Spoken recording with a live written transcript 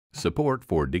Support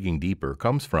for Digging Deeper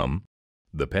comes from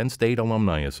the Penn State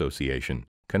Alumni Association,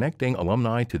 connecting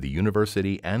alumni to the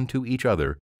university and to each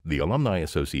other. The Alumni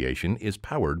Association is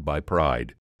powered by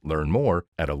pride. Learn more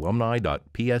at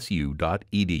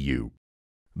alumni.psu.edu.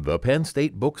 The Penn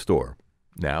State Bookstore,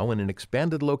 now in an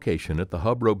expanded location at the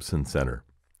Hub Robeson Center,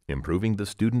 improving the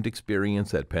student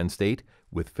experience at Penn State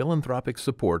with philanthropic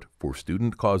support for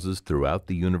student causes throughout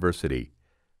the university.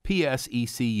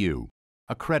 PSECU,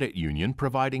 a credit union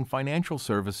providing financial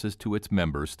services to its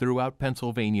members throughout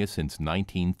Pennsylvania since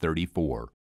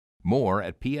 1934. More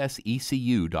at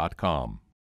psecu.com.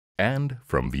 And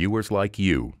from viewers like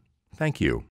you, thank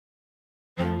you.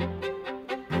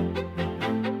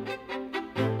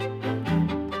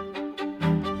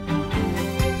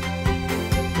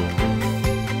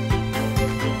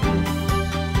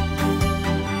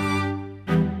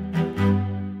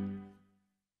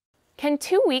 Can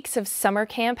 2 weeks of summer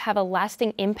camp have a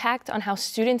lasting impact on how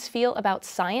students feel about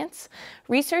science?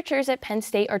 Researchers at Penn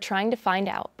State are trying to find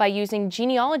out by using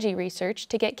genealogy research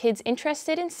to get kids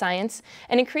interested in science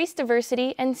and increase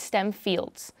diversity in STEM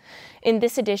fields. In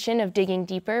this edition of Digging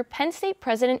Deeper, Penn State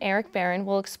President Eric Barron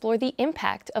will explore the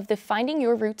impact of the Finding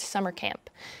Your Roots summer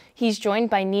camp. He's joined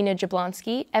by Nina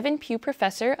Jablonski, Evan Pugh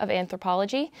Professor of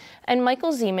Anthropology, and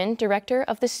Michael Zeman, Director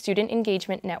of the Student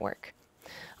Engagement Network.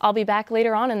 I'll be back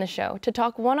later on in the show to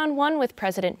talk one-on-one with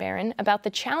President Barron about the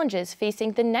challenges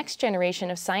facing the next generation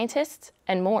of scientists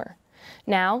and more.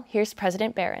 Now, here's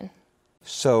President Barron.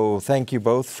 So thank you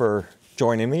both for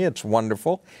joining me. It's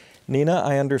wonderful. Nina,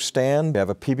 I understand you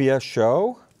have a PBS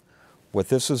show with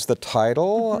this is the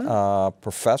title,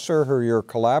 professor who you're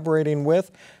collaborating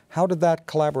with. How did that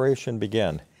collaboration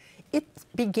begin? It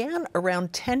began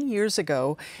around 10 years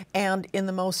ago, and in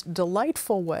the most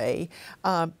delightful way,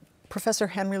 Professor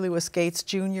Henry Louis Gates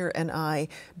Jr. and I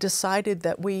decided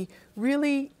that we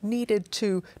really needed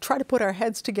to try to put our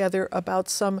heads together about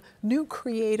some new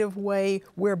creative way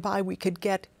whereby we could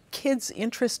get kids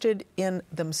interested in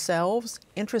themselves,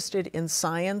 interested in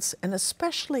science, and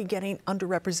especially getting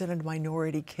underrepresented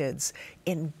minority kids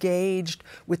engaged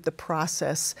with the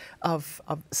process of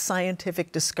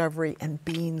scientific discovery and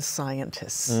being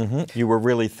scientists. You were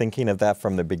really thinking of that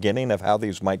from the beginning, of how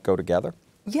these might go together?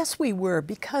 Yes, we were,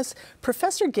 because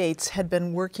Professor Gates had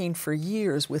been working for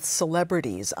years with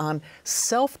celebrities on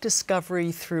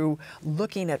self-discovery through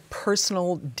looking at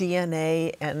personal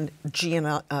DNA and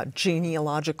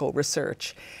genealogical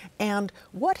research. And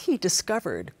what he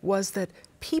discovered was that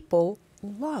people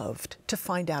loved to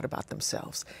find out about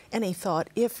themselves. And he thought,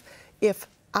 if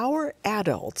our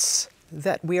adults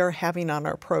that we are having on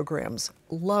our programs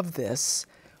love this,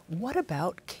 what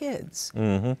about kids?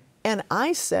 And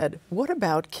I said, what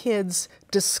about kids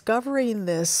discovering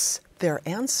their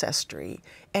ancestry,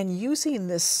 and using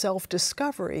this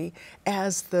self-discovery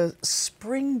as the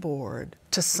springboard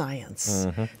to science?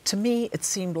 To me, it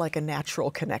seemed like a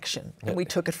natural connection, and we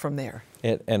took it from there.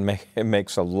 It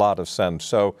makes a lot of sense.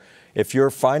 So if you're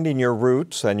finding your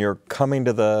roots and you're coming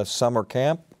to the summer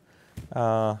camp,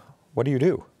 what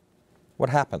do? What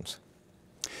happens?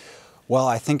 Well,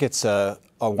 I think it's a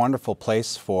wonderful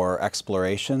place for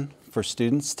exploration for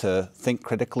students to think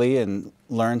critically and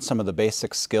learn some of the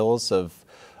basic skills of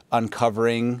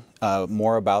uncovering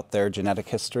more about their genetic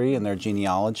history and their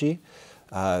genealogy.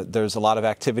 There's a lot of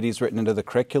activities written into the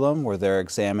curriculum where they're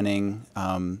examining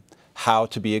how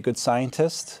to be a good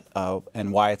scientist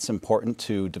and why it's important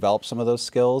to develop some of those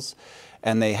skills.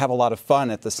 And they have a lot of fun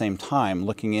at the same time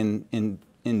looking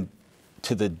into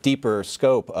the deeper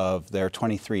scope of their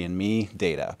 23andMe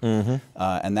data.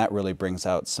 And that really brings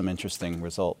out some interesting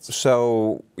results.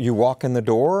 So you walk in the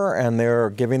door and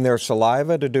they're giving their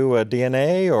saliva to do a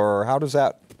DNA, or how does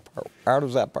that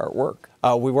part work?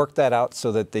 We work that out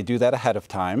so that they do that ahead of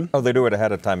time. Oh, they do it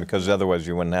ahead of time because otherwise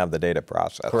you wouldn't have the data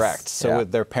processed. Correct. So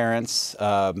with their parents'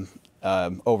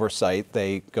 oversight,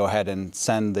 they go ahead and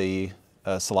send the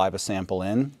saliva sample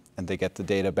in, and they get the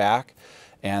data back.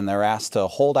 And they're asked to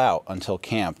hold out until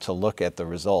camp to look at the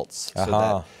results so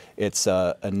that it's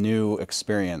a new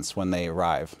experience when they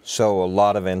arrive. So a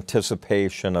lot of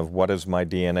anticipation of what is my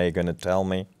DNA going to tell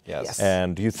me? Yes.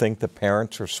 And do you think the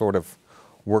parents are sort of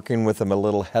working with them a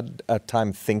little ahead of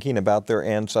time, thinking about their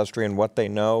ancestry and what they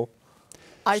know?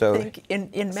 I think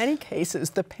in many cases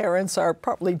the parents are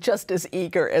probably just as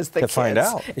eager as the kids. To find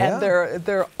out, yeah. And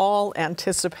they're all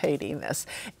anticipating this.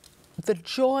 The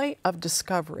joy of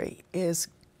discovery is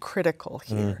critical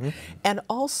here. And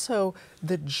also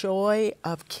the joy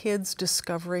of kids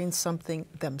discovering something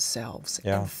themselves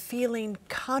and feeling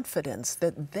confidence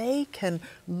that they can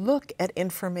look at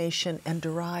information and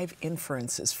derive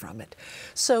inferences from it.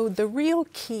 So the real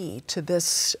key to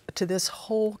this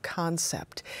whole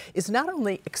concept is not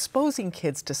only exposing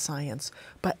kids to science,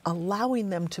 but allowing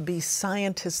them to be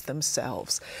scientists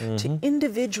themselves, to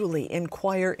individually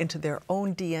inquire into their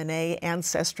own DNA,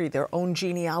 ancestry, their own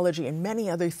genealogy, and many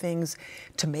other things,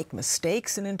 to make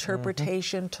mistakes in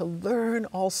interpretation, to learn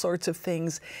all sorts of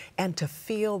things, and to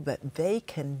feel that they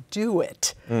can do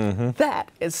it.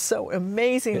 That is so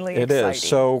amazingly exciting. It is.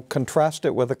 So contrast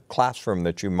it with a classroom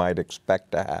that you might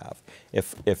expect to have.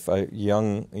 If a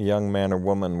young man or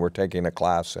woman were taking a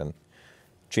class in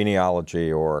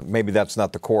genealogy, or maybe that's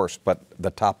not the course, but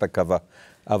the topic of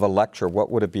a lecture, what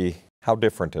would it be? How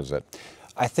different is it?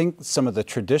 I think some of the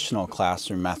traditional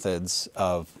classroom methods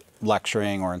of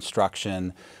lecturing or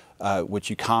instruction, which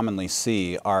you commonly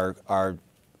see, are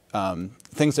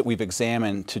things that we've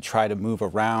examined to try to move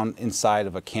around inside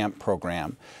of a camp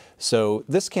program. So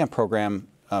this camp program,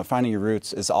 Finding Your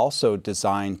Roots, is also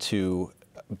designed to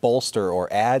bolster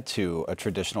or add to a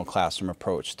traditional classroom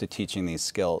approach to teaching these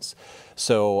skills.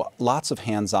 So lots of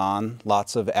hands-on,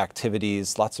 lots of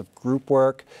activities, lots of group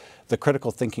work. The critical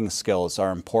thinking skills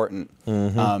are important.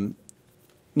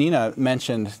 Nina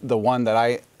mentioned the one that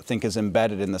I think is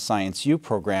embedded in the Science U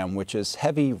program, which is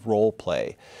heavy role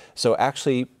play. So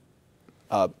actually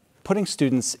putting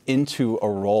students into a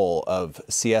role of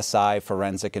CSI,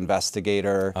 forensic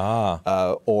investigator,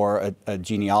 or a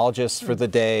genealogist for the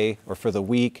day or for the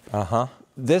week.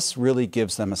 This really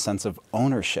gives them a sense of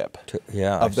ownership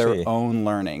of their own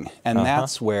learning. And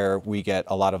that's where we get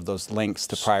a lot of those links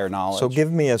to prior knowledge. So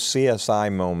give me a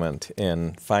CSI moment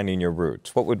in Finding Your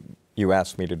Roots. What would you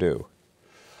ask me to do?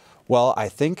 Well, I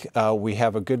think we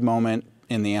have a good moment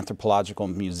in the Anthropological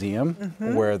Museum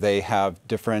where they have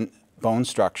different bone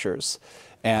structures,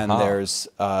 and there's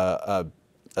a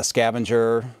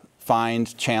scavenger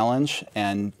find challenge,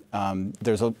 and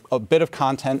there's a bit of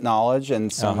content knowledge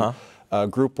and some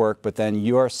group work, but then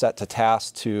you are set to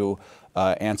task to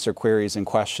answer queries and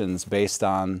questions based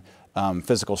on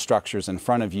physical structures in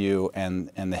front of you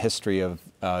and the history of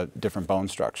different bone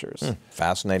structures.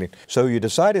 Fascinating. So you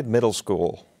decided middle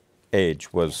school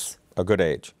age was a good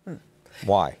age.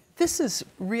 Why? This is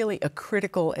really a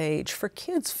critical age for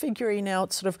kids figuring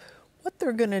out sort of what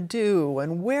they're going to do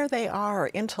and where they are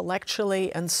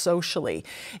intellectually and socially.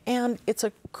 And it's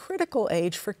a critical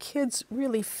age for kids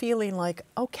really feeling like,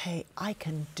 okay, I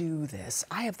can do this.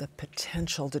 I have the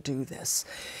potential to do this.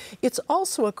 It's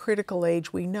also a critical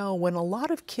age, we know, when a lot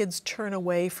of kids turn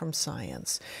away from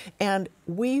science. And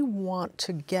we want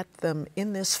to get them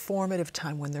in this formative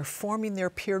time when they're forming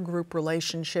their peer group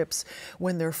relationships,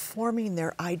 when they're forming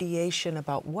their ideation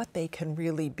about what they can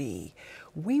really be.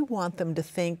 We want them to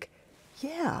think,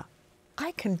 yeah,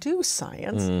 I can do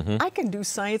science. I can do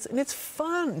science, and it's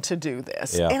fun to do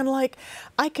this. And like,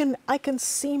 I can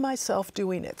see myself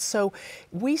doing it. So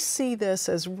we see this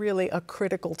as really a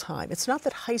critical time. It's not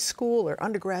that high school or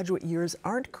undergraduate years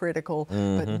aren't critical,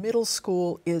 but middle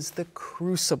school is the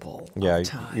crucible of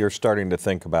time. You're starting to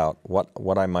think about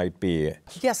what I might be.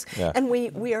 Yes, and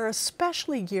we are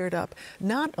especially geared up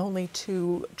not only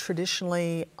to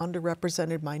traditionally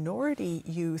underrepresented minority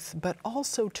youth, but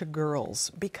also to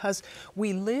girls, because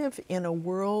we live in a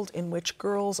world in which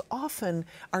girls often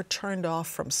are turned off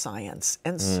from science.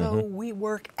 And so we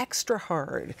work extra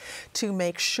hard to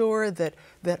make sure that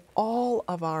all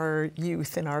of our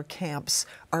youth in our camps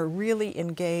are really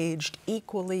engaged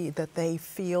equally, that they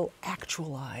feel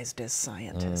actualized as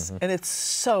scientists. And it's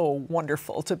so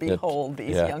wonderful to behold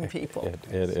these young people.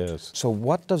 It is. So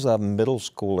what does a middle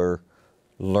schooler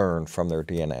learn from their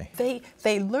DNA?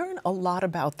 They learn a lot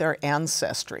about their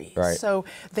ancestry. So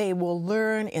they will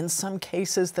learn in some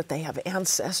cases that they have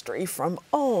ancestry from,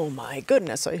 oh my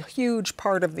goodness, a huge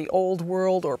part of the old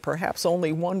world, or perhaps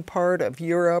only one part of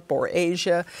Europe or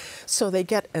Asia. So they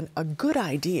get a good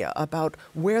idea about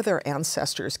where their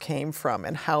ancestors came from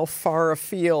and how far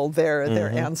afield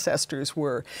their ancestors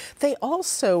were. They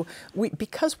also,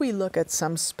 because we look at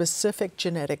some specific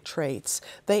genetic traits,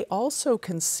 they also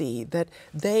can see that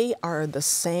they are the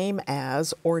same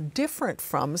as or different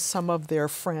from some of their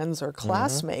friends or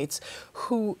classmates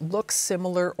who look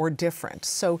similar or different.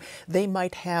 So they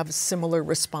might have similar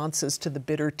responses to the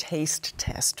bitter taste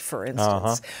test, for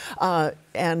instance,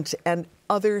 and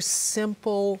other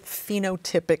simple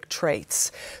phenotypic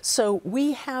traits. So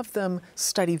we have them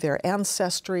study their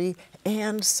ancestry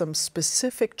and some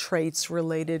specific traits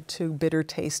related to bitter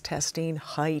taste testing,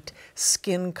 height,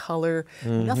 skin color,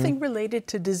 nothing related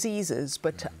to diseases,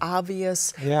 but to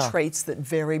obvious traits that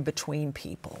vary between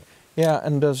people. Yeah,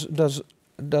 and does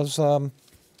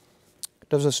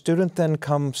a student then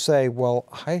come say, well,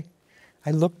 I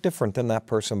look different than that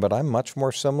person, but I'm much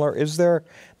more similar? Is there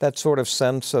that sort of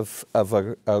sense of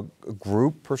a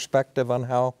group perspective on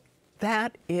how?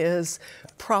 That is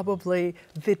probably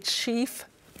the chief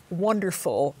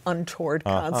wonderful untoward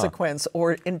consequence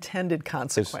or intended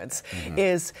consequence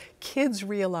is kids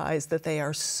realize that they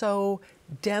are so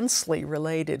densely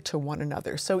related to one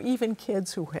another. So even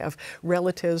kids who have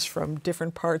relatives from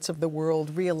different parts of the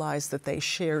world realize that they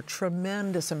share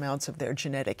tremendous amounts of their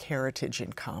genetic heritage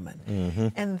in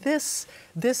common. And this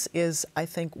is, I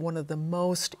think, one of the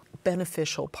most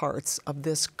beneficial parts of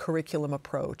this curriculum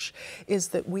approach is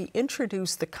that we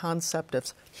introduce the concept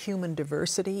of human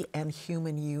diversity and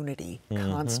human unity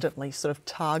constantly, sort of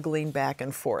toggling back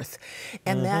and forth.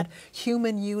 And that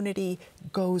human unity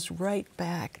goes right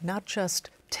back, not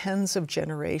just tens of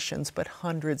generations, but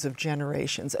hundreds of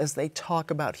generations as they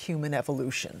talk about human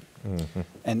evolution.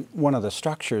 And one of the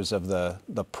structures of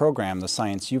the program, the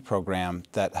Science U program,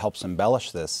 that helps embellish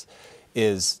this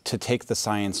is to take the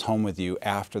science home with you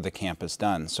after the camp is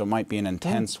done. So it might be an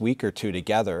intense week or two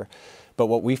together, but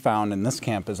what we found in this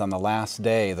camp is on the last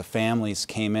day, the families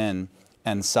came in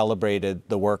and celebrated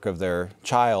the work of their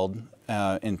child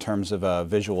in terms of a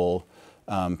visual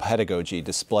pedagogy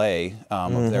display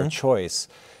of their choice.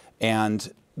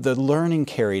 And the learning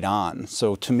carried on.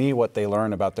 So to me, what they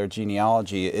learn about their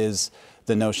genealogy is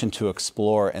the notion to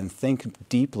explore and think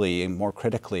deeply and more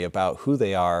critically about who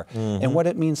they are and what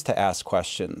it means to ask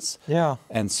questions. Yeah.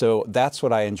 And so that's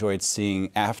what I enjoyed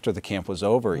seeing after the camp was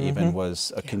over, even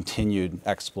was a continued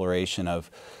exploration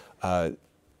of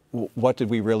what did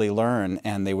we really learn?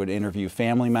 And they would interview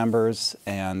family members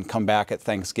and come back at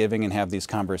Thanksgiving and have these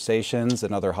conversations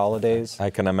and other holidays. I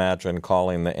can imagine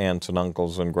calling the aunts and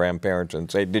uncles and grandparents and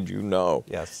say, did you know?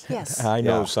 Yes. Yes. I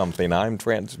know something. I'm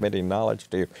transmitting knowledge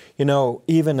to you. You know,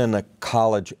 even in the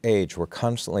college age, we're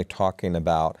constantly talking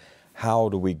about how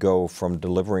do we go from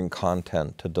delivering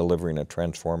content to delivering a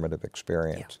transformative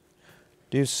experience.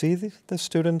 Do you see the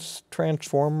students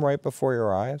transform right before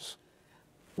your eyes?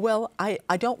 Well,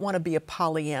 I don't want to be a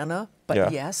Pollyanna,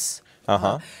 but yes.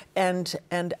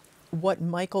 And what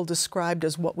Michael described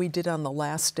as what we did on the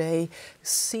last day,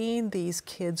 seeing these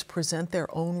kids present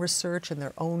their own research and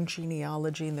their own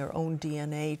genealogy and their own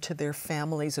DNA to their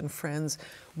families and friends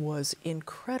was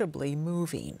incredibly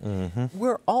moving.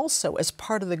 We're also, as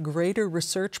part of the greater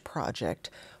research project,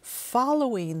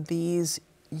 following these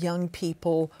young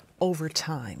people over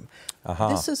time.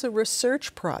 This is a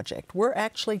research project. We're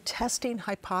actually testing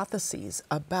hypotheses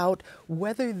about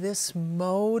whether this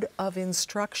mode of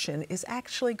instruction is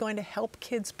actually going to help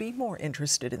kids be more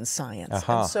interested in science.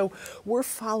 And so we're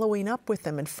following up with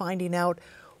them and finding out,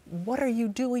 what are you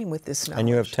doing with this knowledge? And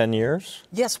you have 10 years?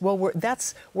 Yes, well,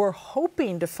 we're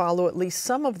hoping to follow at least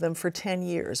some of them for 10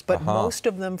 years, but most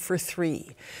of them for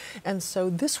 3. And so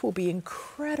this will be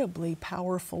incredibly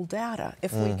powerful data.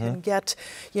 If we can get,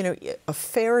 you know, a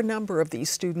fair number of these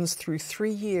students through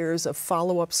 3 years of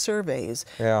follow-up surveys,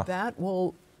 that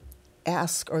will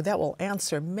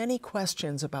answer many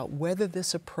questions about whether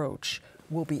this approach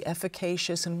will be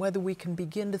efficacious and whether we can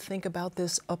begin to think about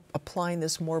this, applying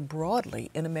this more broadly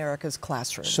in America's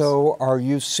classrooms. So are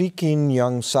you seeking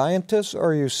young scientists,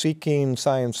 or are you seeking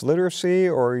science literacy,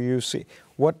 or are you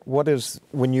what is,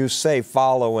 when you say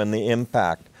follow and the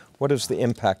impact, what is the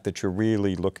impact that you're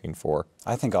really looking for?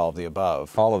 I think all of the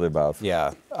above. All of the above.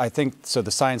 Yeah, I think so.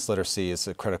 The science literacy is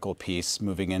a critical piece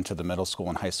moving into the middle school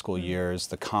and high school years,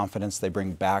 the confidence they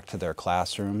bring back to their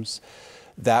classrooms.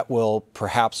 That will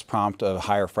perhaps prompt a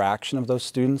higher fraction of those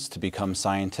students to become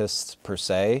scientists per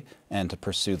se and to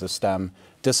pursue the STEM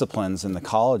disciplines in the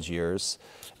college years.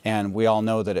 And we all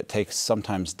know that it takes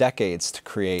sometimes decades to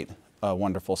create a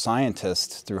wonderful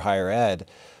scientist through higher ed,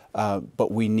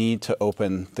 but we need to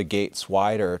open the gates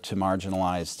wider to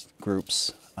marginalized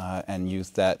groups and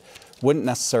youth that wouldn't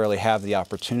necessarily have the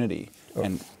opportunity.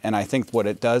 And I think what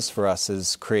it does for us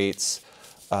is creates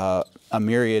a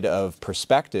myriad of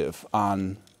perspective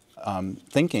on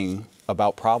thinking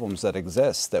about problems that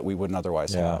exist that we wouldn't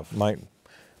otherwise have.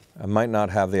 Might not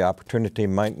have the opportunity,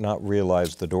 might not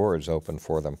realize the door is open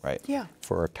for them. Right. Yeah.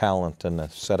 For a talent and a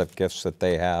set of gifts that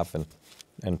they have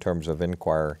in terms of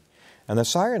inquiry. And the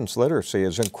science literacy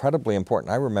is incredibly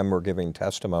important. I remember giving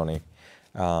testimony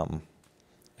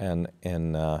in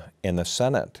the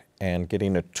Senate and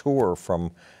getting a tour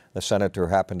from the senator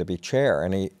happened to be chair,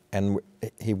 and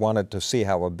he wanted to see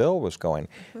how a bill was going.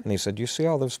 And he said, "You see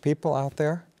all those people out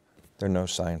there? They're no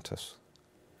scientists.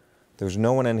 There's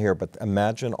no one in here, but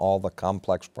imagine all the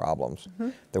complex problems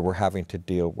that we're having to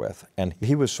deal with." And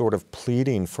he was sort of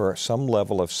pleading for some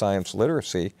level of science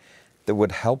literacy that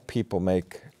would help people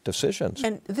make decisions.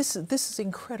 And this is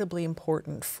incredibly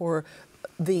important for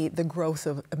the growth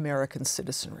of American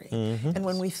citizenry. And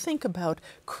when we think about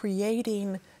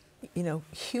creating,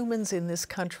 humans in this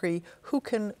country who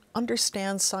can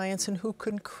understand science and who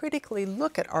can critically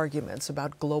look at arguments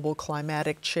about global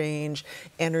climatic change,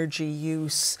 energy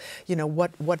use,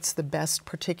 what's the best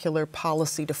particular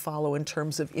policy to follow in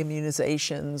terms of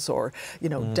immunizations or,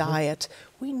 diet.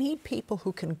 We need people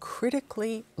who can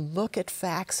critically look at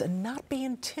facts and not be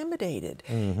intimidated.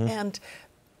 And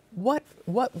what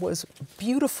was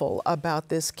beautiful about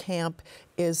this camp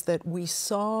is that we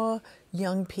saw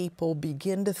young people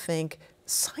begin to think,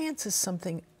 science is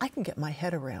something I can get my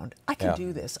head around. I can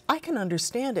do this. I can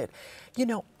understand it.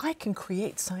 I can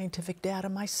create scientific data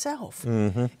myself.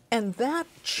 And that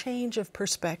change of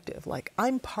perspective, like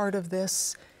I'm part of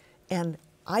this and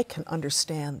I can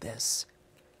understand this,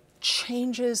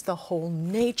 changes the whole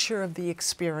nature of the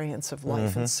experience of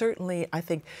life, and certainly, I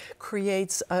think,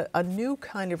 creates a new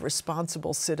kind of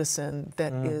responsible citizen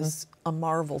that is a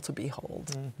marvel to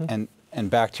behold. And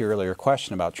back to your earlier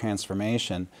question about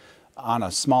transformation, on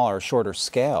a smaller, shorter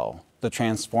scale, the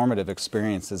transformative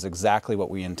experience is exactly what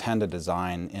we intend to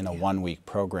design in a one-week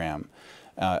program.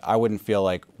 I wouldn't feel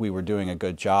like we were doing a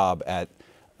good job at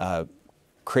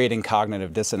creating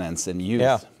cognitive dissonance in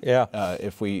youth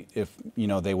if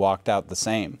they walked out the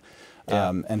same.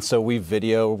 And so we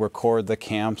video record the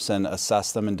camps and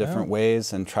assess them in different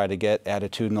ways and try to get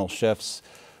attitudinal shifts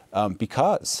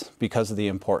because of the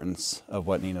importance of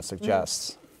what Nina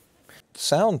suggests.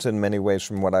 Sounds in many ways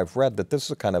from what I've read that this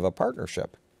is a kind of a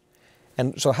partnership.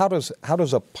 And so how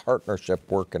does a partnership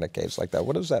work in a case like that?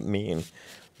 What does that mean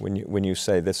when you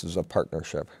say this is a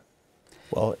partnership?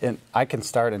 Well, I can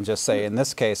start and just say, in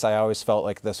this case, I always felt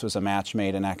like this was a match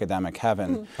made in academic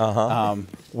heaven.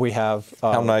 We have...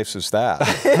 How nice is that?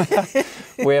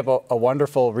 We have a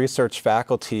wonderful research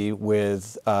faculty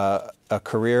with a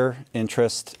career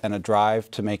interest and a drive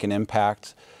to make an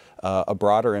impact, a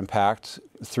broader impact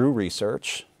through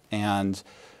research. And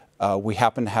we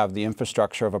happen to have the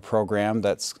infrastructure of a program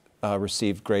that's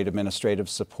received great administrative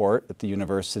support at the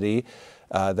university,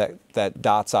 that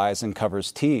dots I's and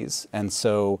covers T's. And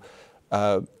so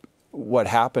what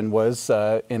happened was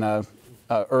in a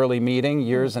early meeting,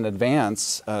 years in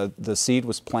advance, the seed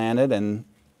was planted, and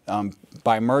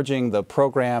by merging the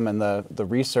program and the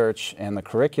research and the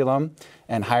curriculum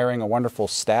and hiring a wonderful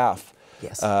staff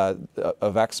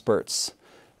of experts,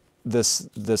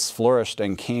 this flourished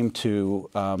and came to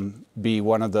be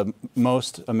one of the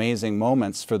most amazing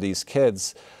moments for these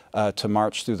kids to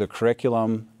march through the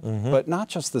curriculum, but not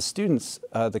just the students,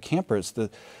 the campers,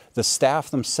 the staff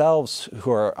themselves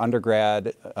who are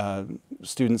undergrad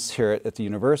students here at the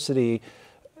university.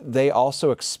 They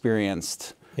also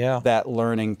experienced that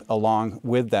learning along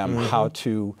with them, how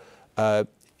to,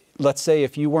 let's say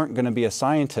if you weren't going to be a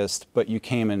scientist, but you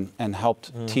came and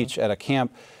helped teach at a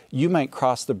camp, you might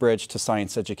cross the bridge to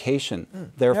science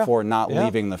education, therefore not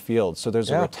leaving the field. So there's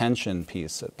a retention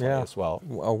piece at play as well.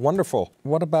 Wonderful.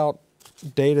 What about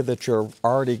data that you're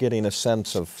already getting a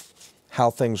sense of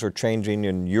how things are changing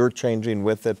and you're changing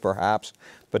with it perhaps,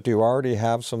 but do you already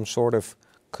have some sort of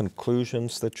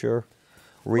conclusions that you're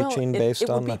reaching based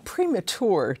on that? It would be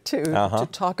premature to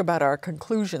talk about our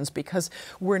conclusions because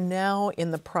we're now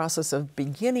in the process of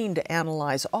beginning to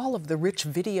analyze all of the rich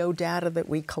video data that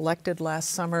we collected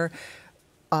last summer,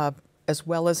 as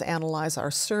well as analyze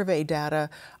our survey data.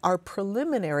 Our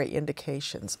preliminary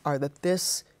indications are that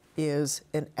this is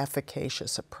an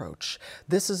efficacious approach.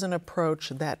 This is an approach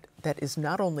that is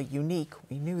not only unique,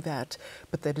 we knew that,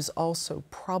 but that is also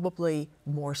probably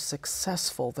more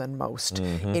successful than most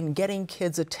in getting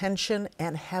kids' attention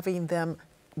and having them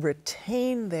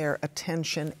retain their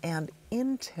attention and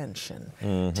intention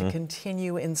to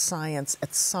continue in science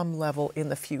at some level in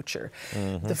the future.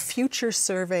 The future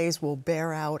surveys will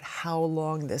bear out how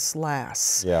long this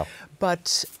lasts.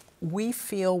 But we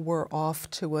feel we're off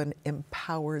to an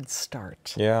empowered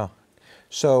start.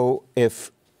 So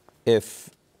if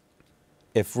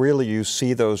really you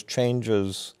see those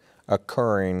changes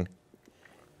occurring,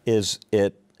 is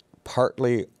it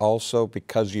partly also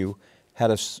because you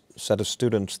had a set of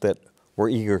students that were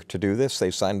eager to do this?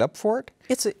 They signed up for it?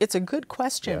 It's a good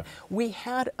question. Yeah. We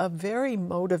had a very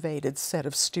motivated set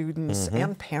of students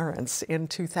and parents in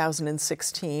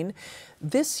 2016.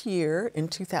 This year, in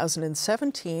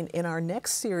 2017, in our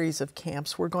next series of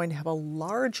camps, we're going to have a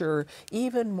larger,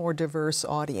 even more diverse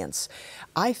audience.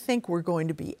 I think we're going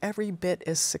to be every bit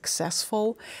as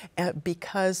successful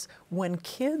because when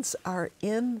kids are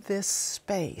in this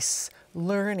space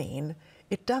learning,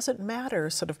 it doesn't matter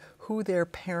sort of who their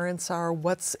parents are,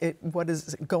 what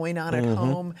is going on at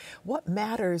home. What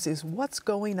matters is what's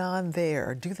going on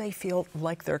there. Do they feel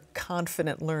like they're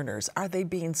confident learners? Are they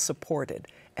being supported?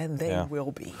 And they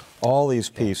will be. All these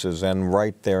pieces, and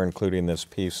right there including this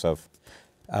piece of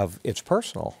it's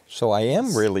personal. So I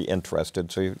am really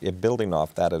interested. So building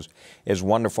off that is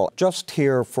wonderful. Just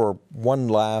here for one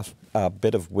last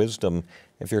bit of wisdom,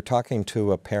 if you're talking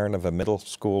to a parent of a middle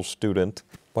school student,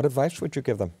 what advice would you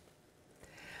give them?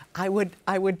 I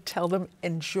would tell them,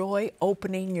 enjoy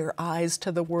opening your eyes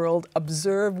to the world,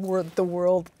 observe the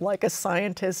world like a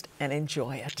scientist, and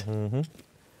enjoy it.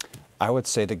 I would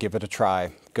say to give it a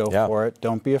try. Go for it.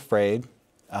 Don't be afraid.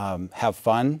 Have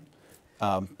fun.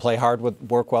 Play hard,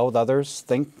 work well with others.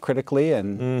 Think critically,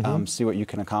 and see what you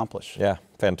can accomplish. Yeah,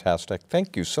 fantastic.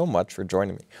 Thank you so much for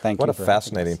joining me. Thank you. What a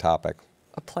fascinating topic.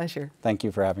 A pleasure. Thank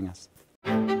you for having us.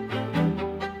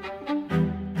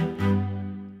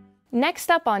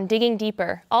 Next up on Digging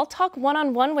Deeper, I'll talk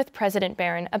one-on-one with President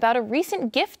Barron about a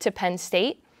recent gift to Penn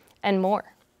State and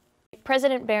more.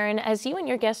 President Barron, as you and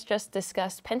your guest just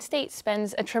discussed, Penn State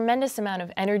spends a tremendous amount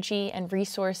of energy and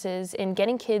resources in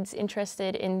getting kids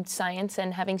interested in science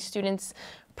and having students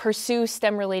pursue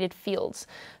STEM-related fields.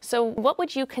 So what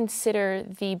would you consider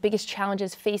the biggest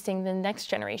challenges facing the next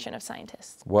generation of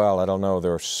scientists? Well, I don't know.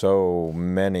 There are so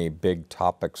many big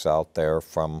topics out there,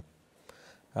 from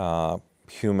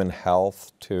human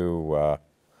health to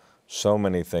so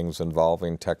many things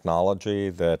involving technology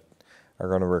that are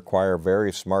going to require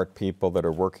very smart people that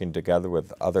are working together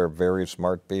with other very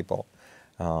smart people.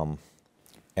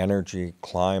 Energy,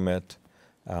 climate,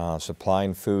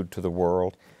 supplying food to the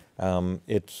world.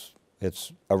 It's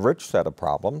a rich set of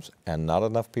problems and not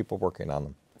enough people working on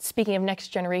them. Speaking of next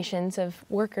generations of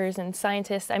workers and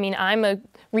scientists, I mean, I'm a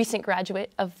recent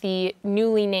graduate of the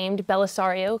newly named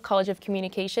Belisario College of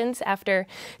Communications after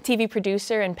TV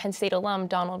producer and Penn State alum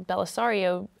Donald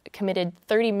Belisario committed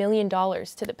 $30 million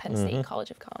to the Penn State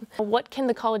College of Comm. What can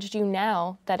the college do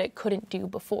now that it couldn't do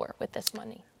before with this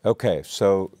money? Okay,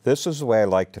 so this is the way I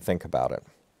like to think about it.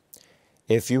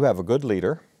 If you have a good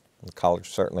leader, the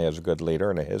college certainly has a good leader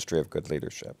and a history of good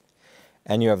leadership,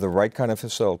 and you have the right kind of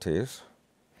facilities,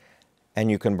 and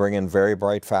you can bring in very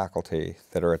bright faculty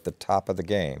that are at the top of the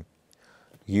game,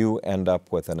 you end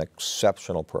up with an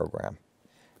exceptional program.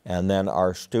 And then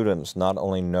our students not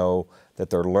only know that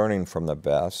they're learning from the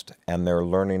best and they're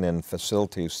learning in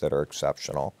facilities that are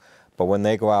exceptional, but when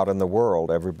they go out in the world,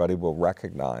 everybody will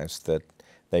recognize that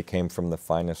they came from the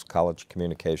finest college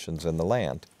communications in the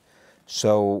land.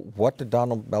 So what did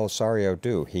Donald Belisario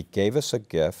do? He gave us a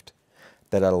gift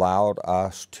that allowed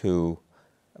us to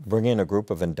bring in a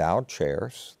group of endowed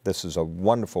chairs. This is a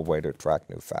wonderful way to attract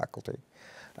new faculty.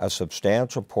 A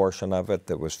substantial portion of it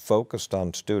that was focused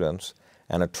on students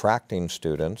and attracting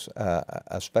students,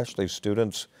 especially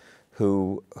students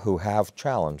who have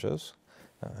challenges.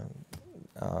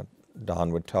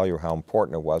 Don would tell you how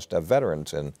important it was to have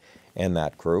veterans in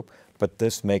that group, but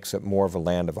this makes it more of a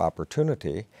land of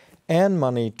opportunity, and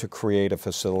money to create a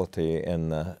facility in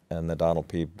the Donald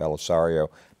P. Belisario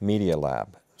Media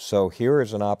Lab. So here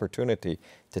is an opportunity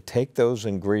to take those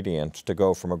ingredients to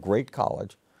go from a great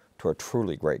college to a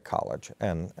truly great college.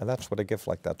 And that's what a gift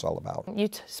like that's all about. You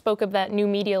spoke of that new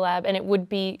media lab, and it would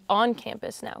be on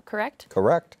campus now, correct?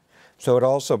 Correct. So it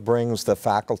also brings the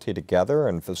faculty together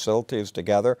and facilities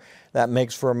together. That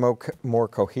makes for a more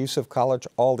cohesive college.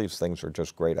 All these things are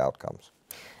just great outcomes.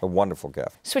 A wonderful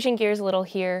gift. Switching gears a little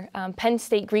here, Penn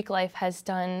State Greek Life has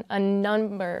done a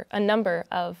number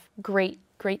of great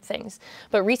things.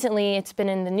 But recently it's been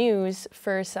in the news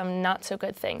for some not so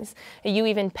good things. You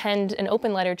even penned an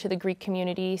open letter to the Greek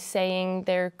community saying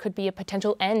there could be a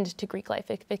potential end to Greek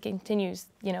life if it continues,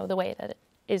 the way that it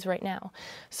is right now.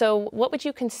 So what would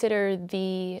you consider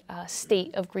the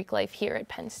state of Greek life here at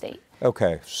Penn State?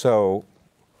 Okay, so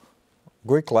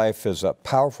Greek life is a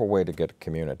powerful way to get a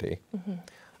community.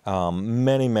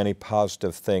 Many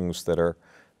positive things that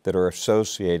are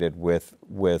associated with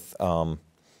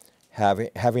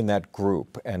having that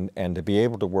group and to be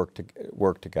able to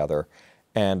work together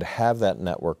and have that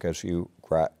network as you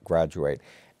graduate,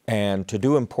 and to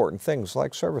do important things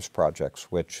like service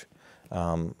projects, which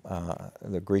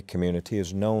the Greek community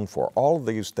is known for. All of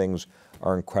these things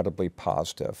are incredibly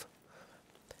positive.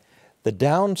 The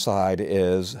downside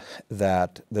is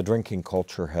that the drinking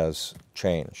culture has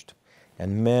changed.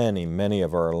 And many, many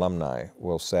of our alumni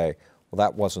will say, well,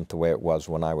 that wasn't the way it was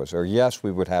when I was there. Yes,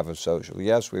 we would have a social.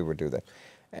 Yes, we would do that.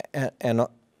 And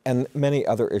many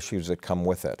other issues that come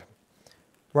with it.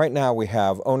 Right now we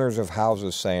have owners of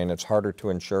houses saying it's harder to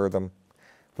insure them.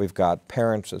 We've got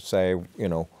parents that say, you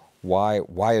know,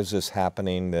 why is this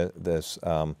happening, this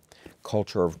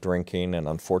culture of drinking, and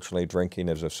unfortunately drinking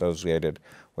is associated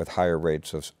with higher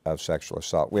rates of sexual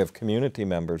assault. We have community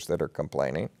members that are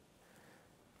complaining,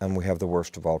 and we have the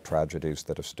worst of all tragedies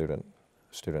that a student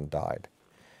died.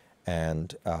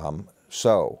 And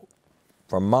so,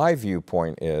 from my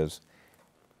viewpoint is,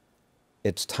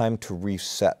 it's time to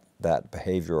reset that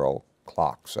behavioral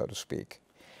clock, so to speak.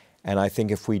 And I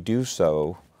think if we do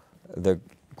so, the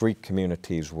Greek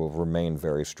communities will remain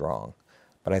very strong.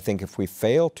 But I think if we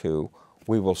fail to,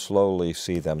 we will slowly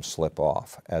see them slip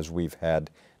off, as we've had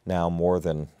now more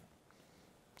than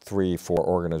 3-4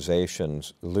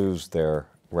 organizations lose their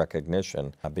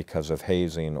recognition because of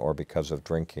hazing or because of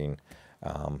drinking,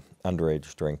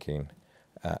 underage drinking.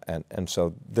 And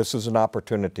so this is an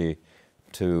opportunity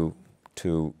to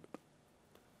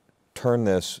turn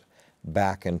this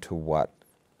back into what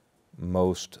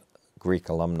most Greek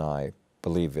alumni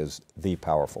believe is the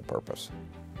powerful purpose.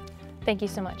 Thank you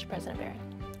so much, President Barron.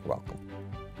 Welcome.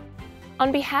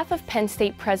 On behalf of Penn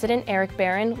State President Eric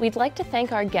Barron, we'd like to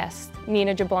thank our guests,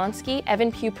 Nina Jablonski,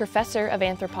 Evan Pugh Professor of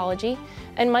Anthropology,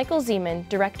 and Michael Zeman,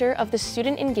 Director of the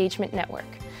Student Engagement Network.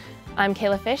 I'm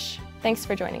Kayla Fish. Thanks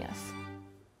for joining us.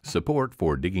 Support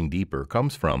for Digging Deeper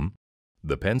comes from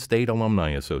the Penn State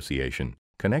Alumni Association,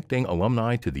 connecting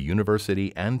alumni to the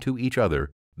university and to each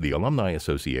other. The Alumni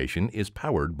Association is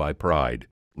powered by pride.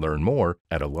 Learn more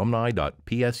at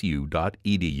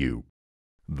alumni.psu.edu.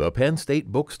 The Penn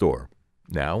State Bookstore,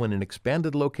 now in an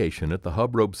expanded location at the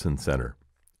Hub Robeson Center,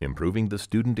 improving the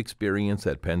student experience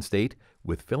at Penn State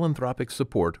with philanthropic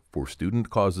support for student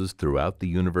causes throughout the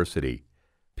university.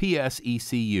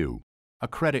 PSECU, a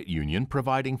credit union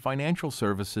providing financial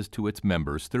services to its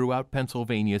members throughout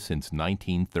Pennsylvania since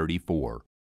 1934.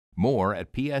 More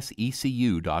at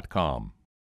psecu.com.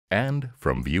 And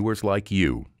from viewers like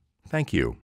you, thank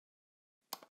you.